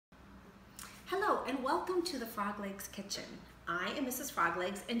Hello and welcome to the Froglegs kitchen. I am Mrs.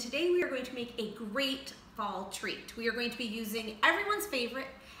 Froglegs and today we are going to make a great fall treat. We are going to be using everyone's favorite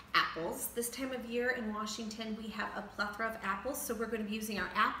apples. This time of year in Washington we have a plethora of apples, so we're going to be using our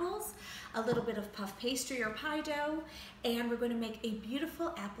apples, a little bit of puff pastry or pie dough, and we're going to make a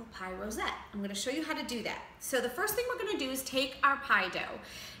beautiful apple pie rosette. I'm going to show you how to do that. So the first thing we're going to do is take our pie dough.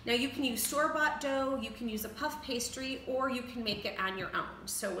 Now you can use store-bought dough, you can use a puff pastry, or you can make it on your own.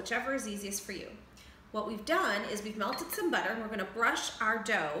 So whichever is easiest for you. What we've done is we've melted some butter and we're going to brush our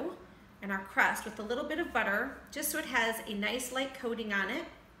dough and our crust with a little bit of butter just so it has a nice light coating on it.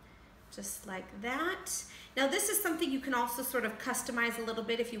 Just like that. Now this is something you can also sort of customize a little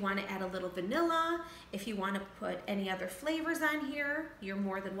bit if you want to add a little vanilla, if you want to put any other flavors on here, you're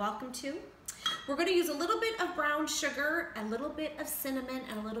more than welcome to. We're going to use a little bit of brown sugar, a little bit of cinnamon,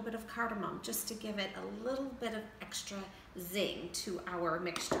 and a little bit of cardamom just to give it a little bit of extra zing to our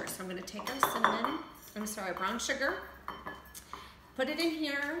mixture. So I'm going to take our brown sugar, put it in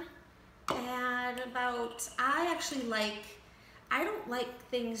here, and I don't like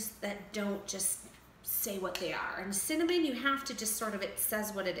things that don't just say what they are. And cinnamon, you have to just sort of, it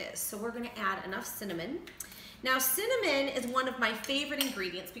says what it is. So we're gonna add enough cinnamon. Now cinnamon is one of my favorite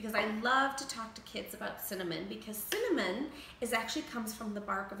ingredients because I love to talk to kids about cinnamon because cinnamon actually comes from the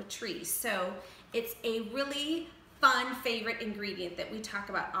bark of a tree. So it's a really fun favorite ingredient that we talk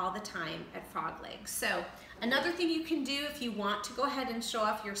about all the time at Froglegs. So another thing you can do if you want to go ahead and show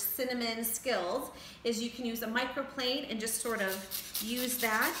off your cinnamon skills is you can use a microplane and just sort of use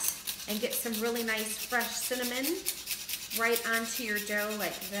that and get some really nice fresh cinnamon right onto your dough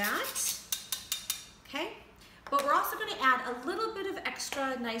like that. Okay, but we're also going to add a little bit of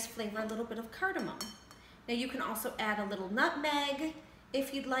extra nice flavor, a little bit of cardamom. Now you can also add a little nutmeg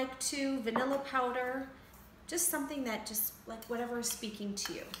if you'd like to, vanilla powder, just something that just like whatever is speaking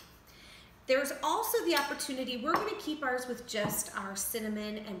to you. There's also the opportunity, we're gonna keep ours with just our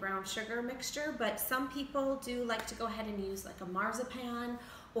cinnamon and brown sugar mixture, but some people do like to go ahead and use like a marzipan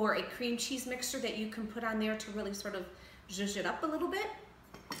or a cream cheese mixture that you can put on there to really sort of zhuzh it up a little bit.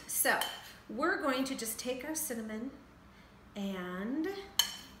 So we're going to just take our cinnamon and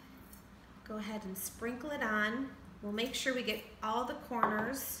go ahead and sprinkle it on. We'll make sure we get all the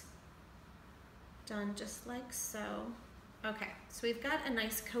corners done just like so. Okay, so we've got a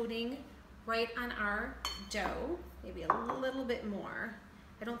nice coating right on our dough, maybe a little bit more.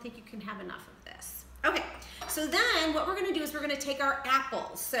 I don't think you can have enough of this. Okay, so then what we're gonna do is we're gonna take our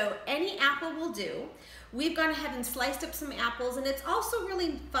apples. So any apple will do. We've gone ahead and sliced up some apples, and it's also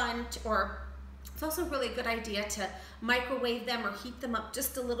really fun it's also really a good idea to microwave them or heat them up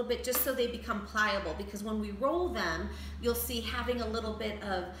just a little bit just so they become pliable, because when we roll them, you'll see having a little bit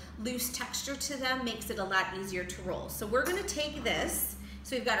of loose texture to them makes it a lot easier to roll. So we're gonna take this,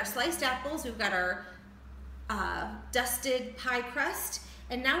 so we've got our sliced apples, we've got our dusted pie crust,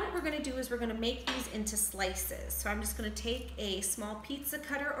 and now what we're gonna do is we're gonna make these into slices. So I'm just gonna take a small pizza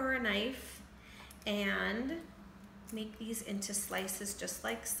cutter or a knife and make these into slices just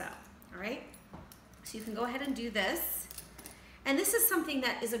like so, all right? So you can go ahead and do this. And this is something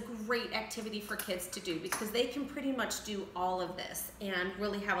that is a great activity for kids to do because they can pretty much do all of this and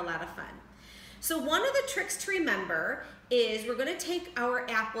really have a lot of fun. So one of the tricks to remember is we're gonna take our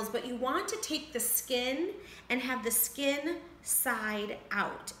apples, but you want to take the skin and have the skin side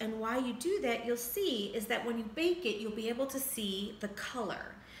out. And why you do that, you'll see, is that when you bake it, you'll be able to see the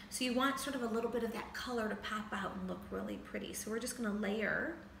color. So you want sort of a little bit of that color to pop out and look really pretty. So we're just gonna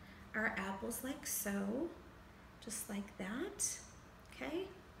layer our apples like so, just like that, okay?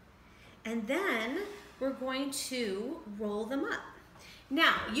 And then we're going to roll them up.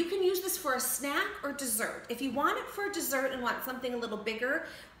 Now, you can use this for a snack or dessert. If you want it for a dessert and want something a little bigger,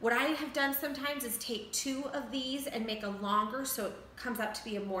 what I have done sometimes is take 2 of these and make a longer so it comes out to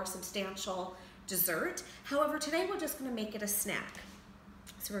be a more substantial dessert. However, today we're just gonna make it a snack.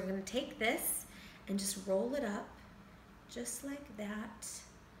 So we're gonna take this and just roll it up just like that.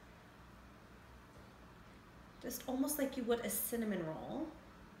 Just almost like you would a cinnamon roll.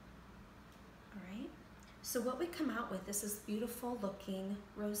 All right. So what we come out with is this beautiful looking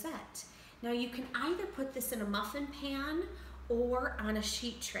rosette. Now you can either put this in a muffin pan or on a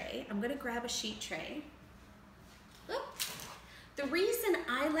sheet tray. I'm gonna grab a sheet tray. Oop. The reason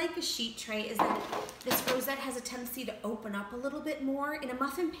I like a sheet tray is that this rosette has a tendency to open up a little bit more. In a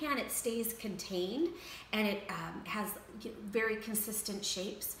muffin pan, it stays contained and it has very consistent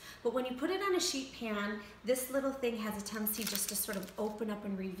shapes. But when you put it on a sheet pan, this little thing has a tendency just to sort of open up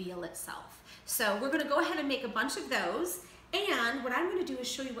and reveal itself. So we're gonna go ahead and make a bunch of those. And what I'm gonna do is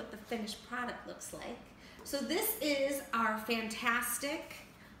show you what the finished product looks like. So this is our fantastic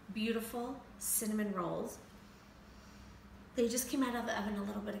beautiful cinnamon rolls. They just came out of the oven a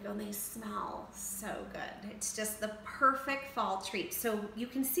little bit ago and they smell so good. It's just the perfect fall treat. So you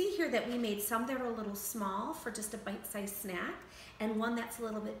can see here that we made some that are a little small for just a bite-sized snack, and one that's a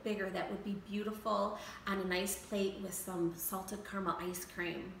little bit bigger that would be beautiful on a nice plate with some salted caramel ice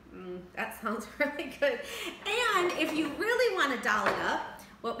cream. That sounds really good. And if you really want to doll it up,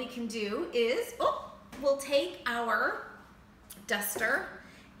 what we can do is, we'll take our duster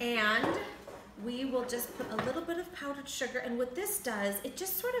and we will just put a little bit of powdered sugar, and what this does, it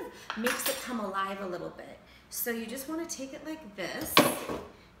just sort of makes it come alive a little bit. So you just want to take it like this,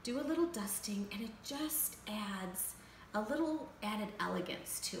 do a little dusting, and it just adds a little added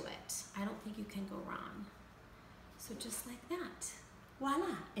elegance to it. I don't think you can go wrong. So just like that,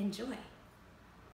 voila, enjoy.